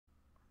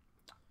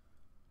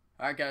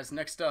Alright guys,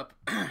 next up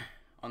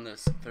on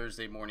this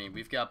Thursday morning,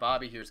 we've got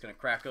Bobby here who's going to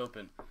crack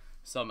open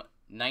some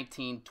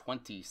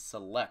 1920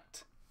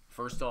 Select.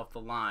 First off the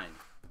line,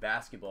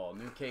 basketball,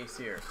 new case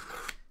here.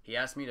 He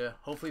asked me to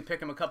hopefully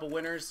pick him a couple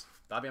winners.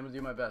 Bobby, I'm going to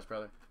do my best,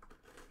 brother.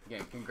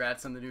 Again,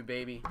 congrats on the new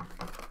baby.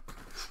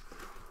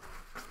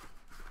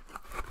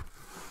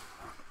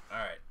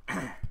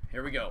 Alright,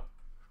 here we go.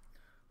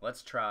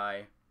 Let's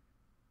try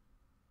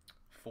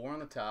 4 on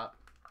the top.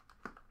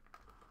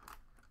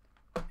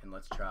 And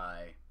let's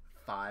try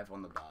 5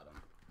 on the bottom.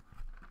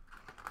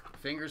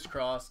 Fingers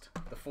crossed.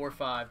 The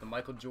 4-5, the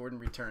Michael Jordan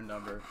return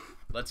number.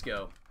 Let's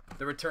go.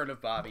 The return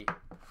of Bobby.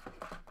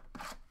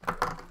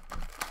 Here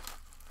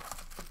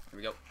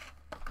we go.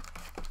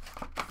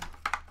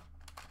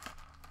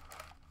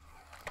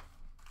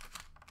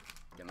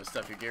 Again, this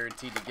stuff you're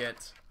guaranteed to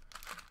get.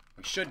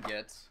 We should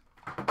get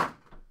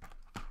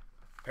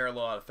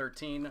parallel out of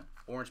 13,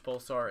 orange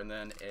pulsar, and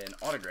then an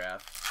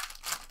autograph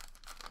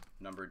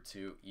numbered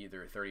to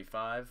either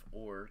 35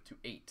 or to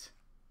 8.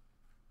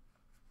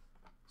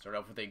 Start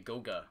off with a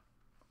Goga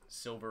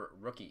silver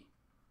rookie.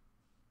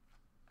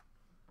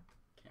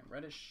 Cam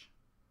Reddish.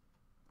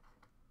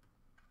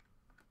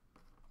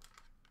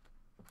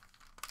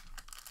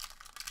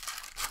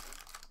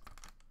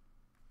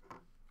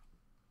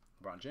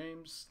 LeBron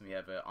James. Then we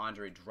have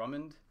Andre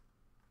Drummond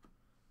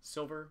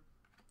silver.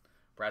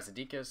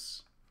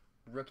 Brazdeikis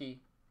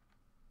rookie.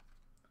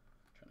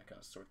 Trying to kind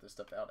of sort this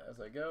stuff out as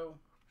I go.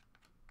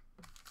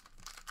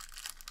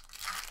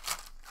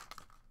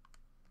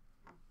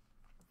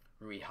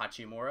 Rui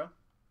Hachimura,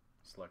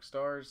 select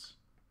stars.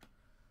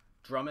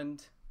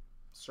 Drummond,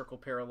 circle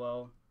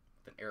parallel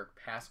with an Eric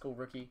Paschall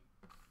rookie.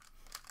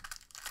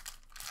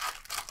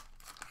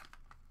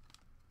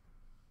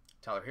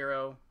 Tyler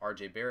Hero,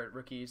 RJ Barrett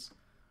rookies.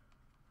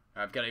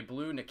 I've got a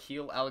blue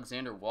Nickeil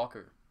Alexander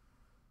Walker.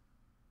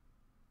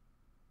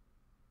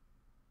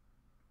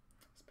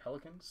 It's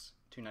Pelicans,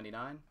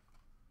 $2.99.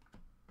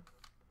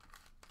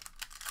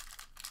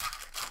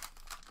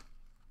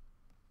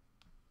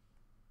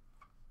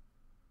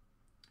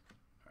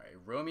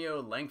 Romeo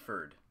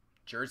Langford,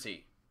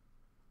 jersey.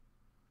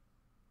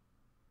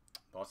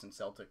 Boston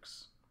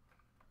Celtics.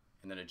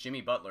 And then a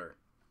Jimmy Butler,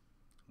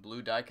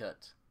 blue die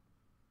cut.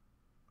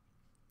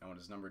 That one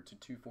is numbered to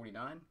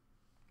 249.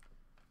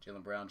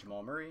 Jaylen Brown,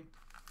 Jamal Murray.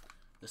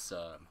 This,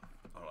 hold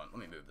on, let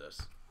me move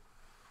this.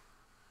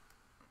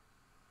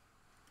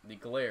 The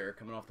glare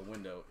coming off the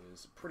window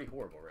is pretty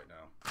horrible right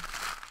now.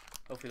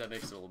 Hopefully that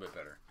makes it a little bit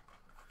better.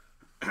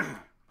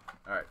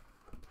 Alright.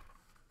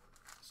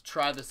 Let's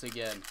try this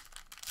again.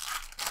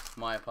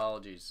 My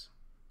apologies.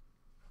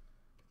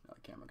 Now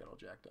the camera got all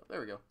jacked up.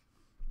 There we go.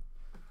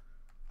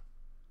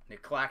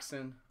 Nick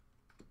Claxton.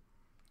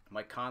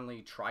 Mike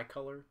Conley,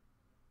 tricolor.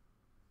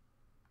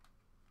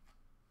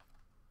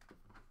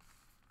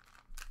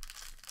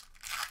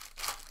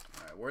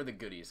 Alright, where are the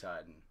goodies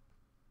hiding?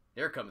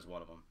 There comes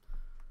one of them.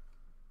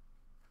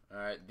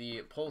 Alright,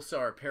 the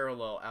Pulsar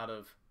parallel out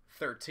of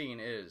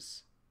 13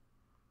 is...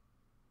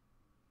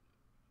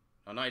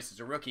 Oh, nice. It's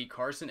a rookie,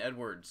 Carson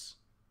Edwards.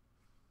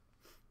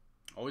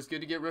 Always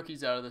good to get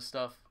rookies out of this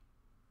stuff.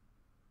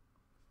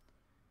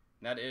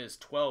 And that is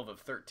 12 of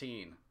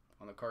 13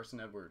 on the Carson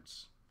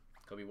Edwards.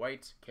 Kobe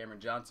White, Cameron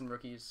Johnson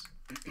rookies.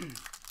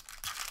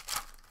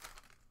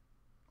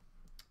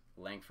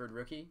 Langford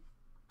rookie.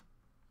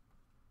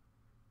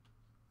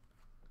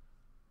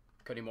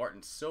 Cody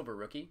Martin silver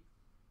rookie.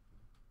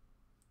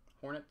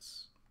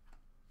 Hornets.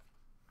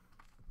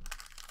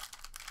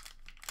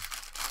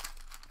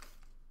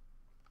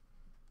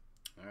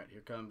 Alright,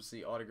 here comes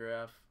the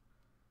autograph.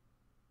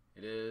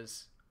 It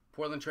is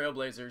Portland Trail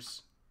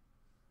Blazers.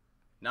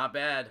 Not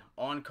bad.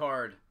 On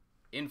card.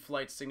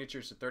 In-flight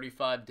signatures to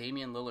 35.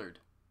 Damian Lillard.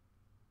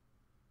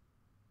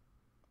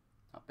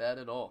 Not bad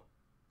at all.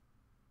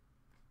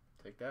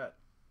 Take that.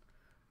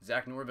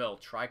 Zach Norvell,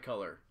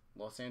 tricolor.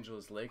 Los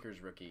Angeles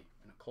Lakers rookie.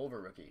 And a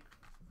Culver rookie.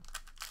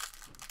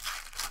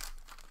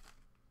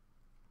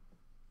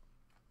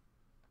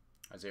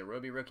 Isaiah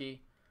Roby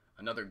rookie.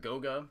 Another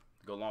Goga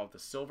to go along with the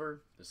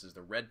silver. This is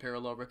the red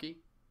parallel rookie.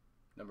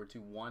 Number 2,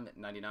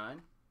 $1.99. All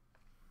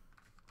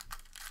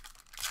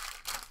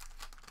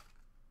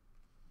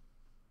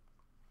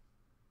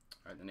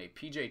right, then a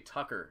PJ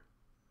Tucker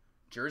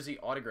jersey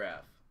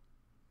autograph.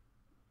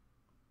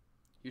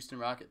 Houston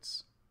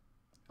Rockets.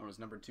 That was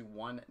number 2,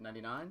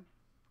 $1.99.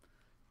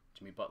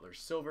 Jimmy Butler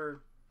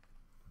silver.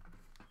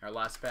 Our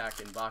last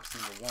pack in box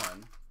number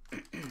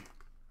 1.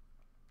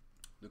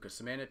 Luka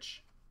Samanic,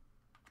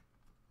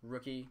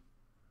 rookie.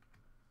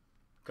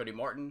 Cody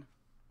Martin,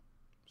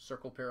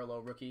 circle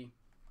parallel rookie.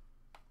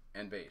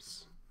 And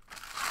base.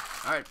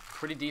 Alright,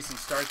 pretty decent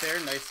start there.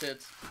 Nice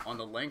hit on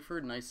the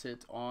Langford. Nice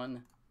hit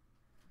on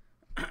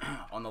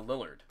on the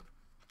Lillard.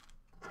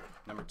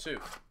 Number 2.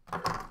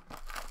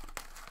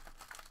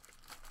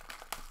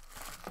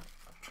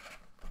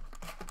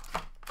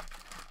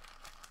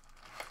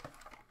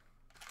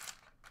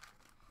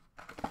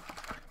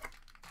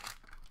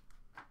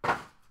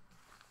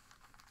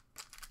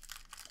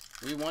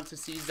 We want to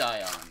see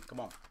Zion. Come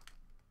on.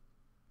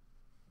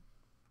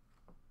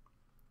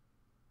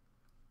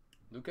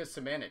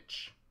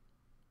 Samanic.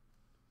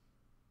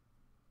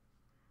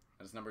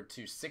 That's number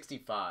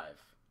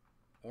 265.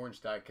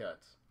 Orange die cut.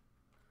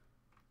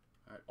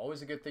 All right,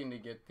 always a good thing to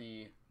get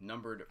the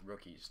numbered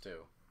rookies,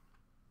 too.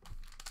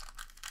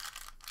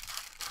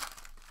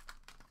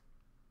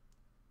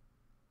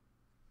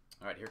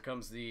 All right, here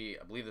comes the,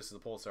 I believe this is the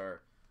Pulsar.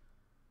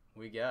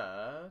 We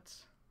got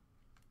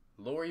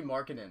Lauri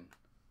Markkanen,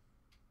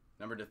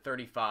 number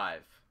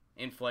 235,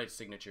 in-flight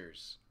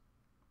signatures.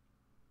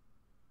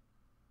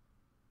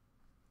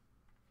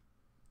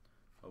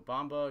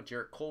 Obamba,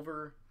 Jarrett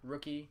Culver,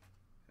 rookie,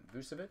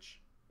 Vucevic.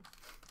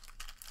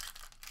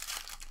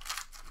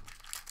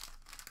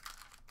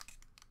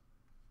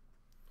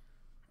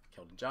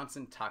 Keldon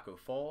Johnson, Taco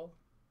Fall.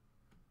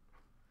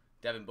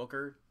 Devin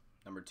Booker,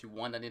 number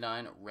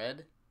 2/199,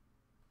 red.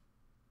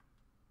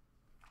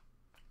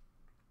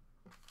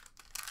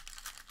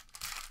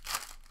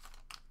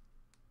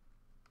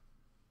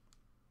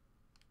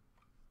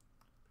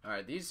 All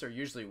right, these are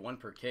usually one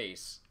per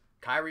case.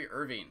 Kyrie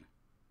Irving.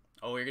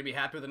 Oh, you're going to be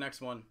happy with the next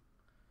one.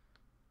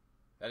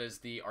 That is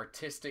the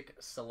Artistic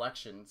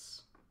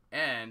Selections.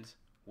 And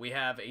we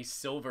have a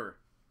silver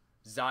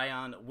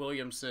Zion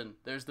Williamson.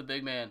 There's the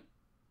big man.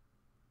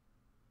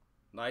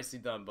 Nicely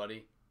done,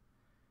 buddy.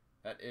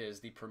 That is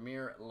the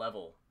premier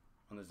level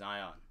on the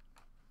Zion.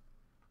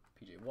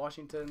 PJ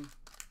Washington.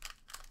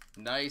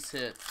 Nice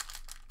hit.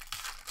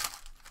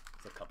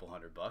 It's a couple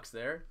 $100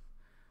 there.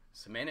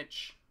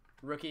 Samanic,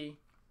 rookie.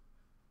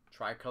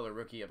 Tricolor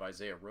rookie of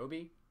Isaiah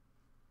Roby.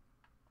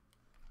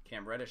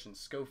 Cam Reddish and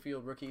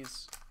Schofield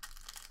rookies.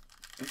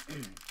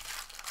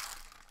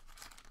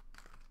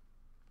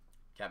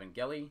 Kevin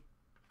Gelly.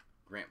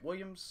 Grant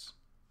Williams.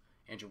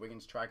 Andrew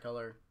Wiggins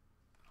tricolor.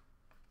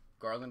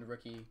 Garland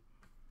rookie.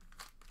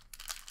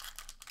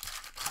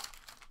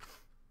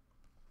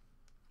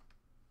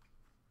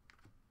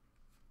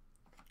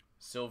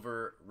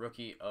 Silver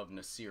rookie of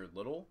Nasir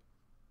Little.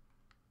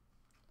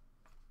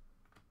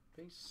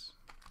 Base.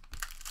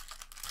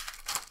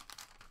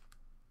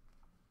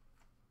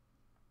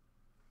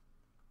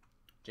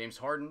 James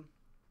Harden,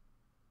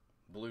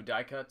 blue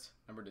die cut,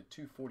 number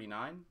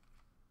 249.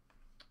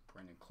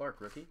 Brandon Clark,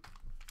 rookie.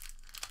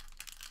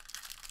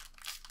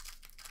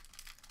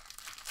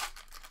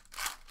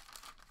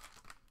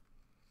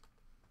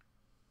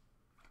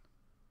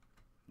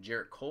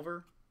 Jarrett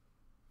Culver,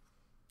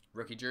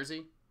 rookie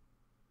jersey.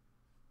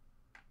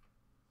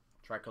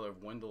 Tricolor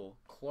of Wendell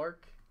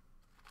Clark.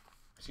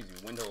 Excuse me,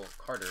 Wendell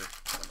Carter.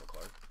 Wendell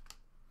Clark.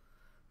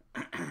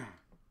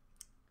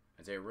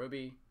 Isaiah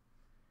Roby.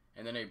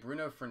 And then a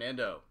Bruno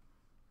Fernando,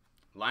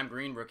 lime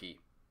green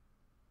rookie.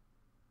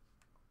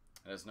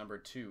 That is number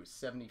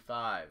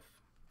 275.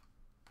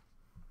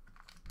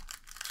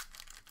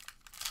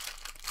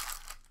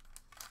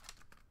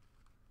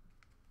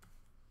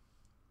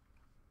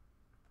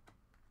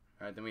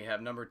 All right, then we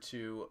have number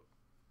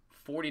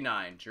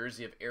 249,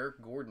 jersey of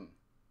Eric Gordon.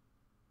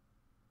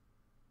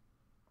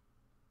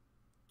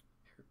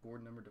 Eric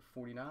Gordon, number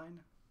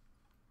 249.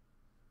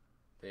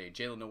 The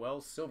Jalen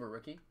Noel, silver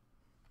rookie.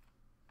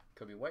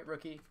 Kobe White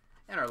rookie,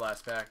 and our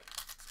last pack.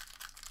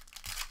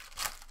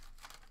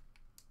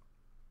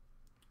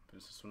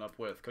 Finish this one up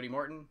with Cody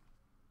Martin,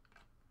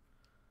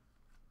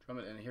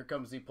 Drummond, and here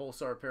comes the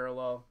Pulsar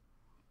parallel.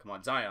 Come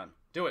on, Zion,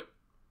 do it!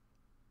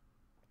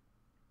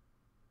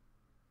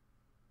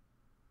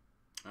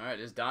 All right,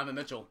 it's Donovan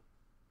Mitchell.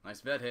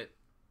 Nice vet hit.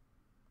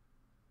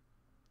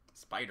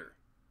 Spider.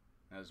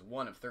 That is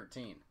 1 of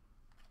 13,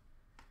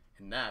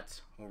 and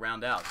that will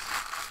round out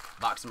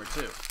box number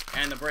 2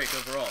 and the break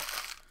overall.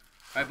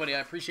 All right, buddy, I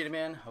appreciate it,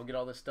 man. I'll get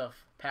all this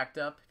stuff packed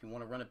up. If you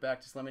want to run it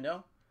back, just let me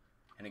know.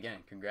 And again,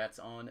 congrats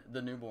on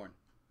the newborn.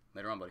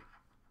 Later on, buddy.